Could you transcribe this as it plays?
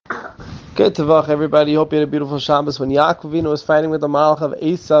Good Tavach, everybody. Hope you had a beautiful Shabbos. When Yaakov Avinu was fighting with the Malach of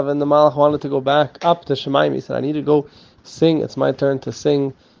Esav, and the Malach wanted to go back up to Shemayim, he said, I need to go sing. It's my turn to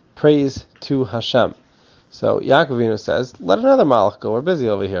sing praise to Hashem. So Yaakov Avinu says, let another Malach go. We're busy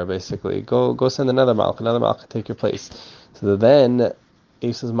over here, basically. Go send another Malach. Another Malach can take your place. So then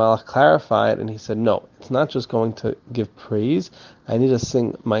Esav's Malach clarified, and he said, no, it's not just going to give praise. I need to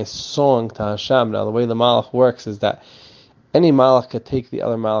sing my song to Hashem. Now, the way the Malach works is that any malach could take the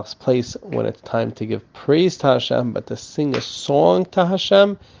other malach's place when it's time to give praise to Hashem, but to sing a song to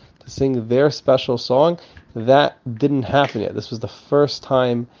Hashem, to sing their special song, that didn't happen yet. This was the first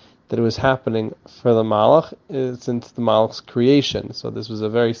time that it was happening for the malach since the malach's creation. So this was a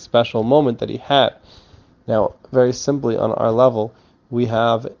very special moment that he had. Now, very simply on our level, we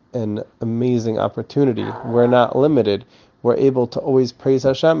have an amazing opportunity. We're not limited. We're able to always praise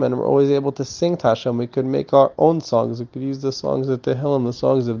Hashem, and we're always able to sing to Hashem. We could make our own songs. We could use the songs of Tehillim, the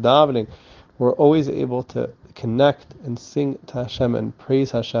songs of davening. We're always able to connect and sing to Hashem and praise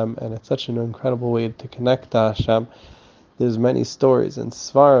Hashem, and it's such an incredible way to connect to Hashem. There's many stories in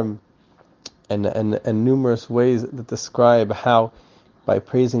Svarim and numerous ways that describe how, by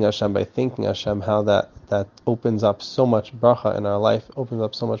praising Hashem, by thanking Hashem, how that opens up so much bracha in our life, opens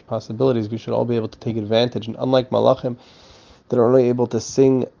up so much possibilities. We should all be able to take advantage. And unlike malachim, that are only able to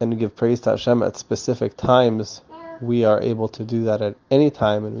sing and give praise to Hashem at specific times, we are able to do that at any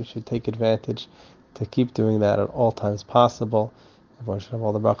time, and we should take advantage to keep doing that at all times possible. Everyone should have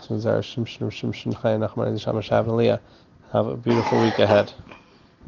all the brachas from Zera Shim Shim Shim Shim Chai Nachman and Shemesh. Have a beautiful week ahead.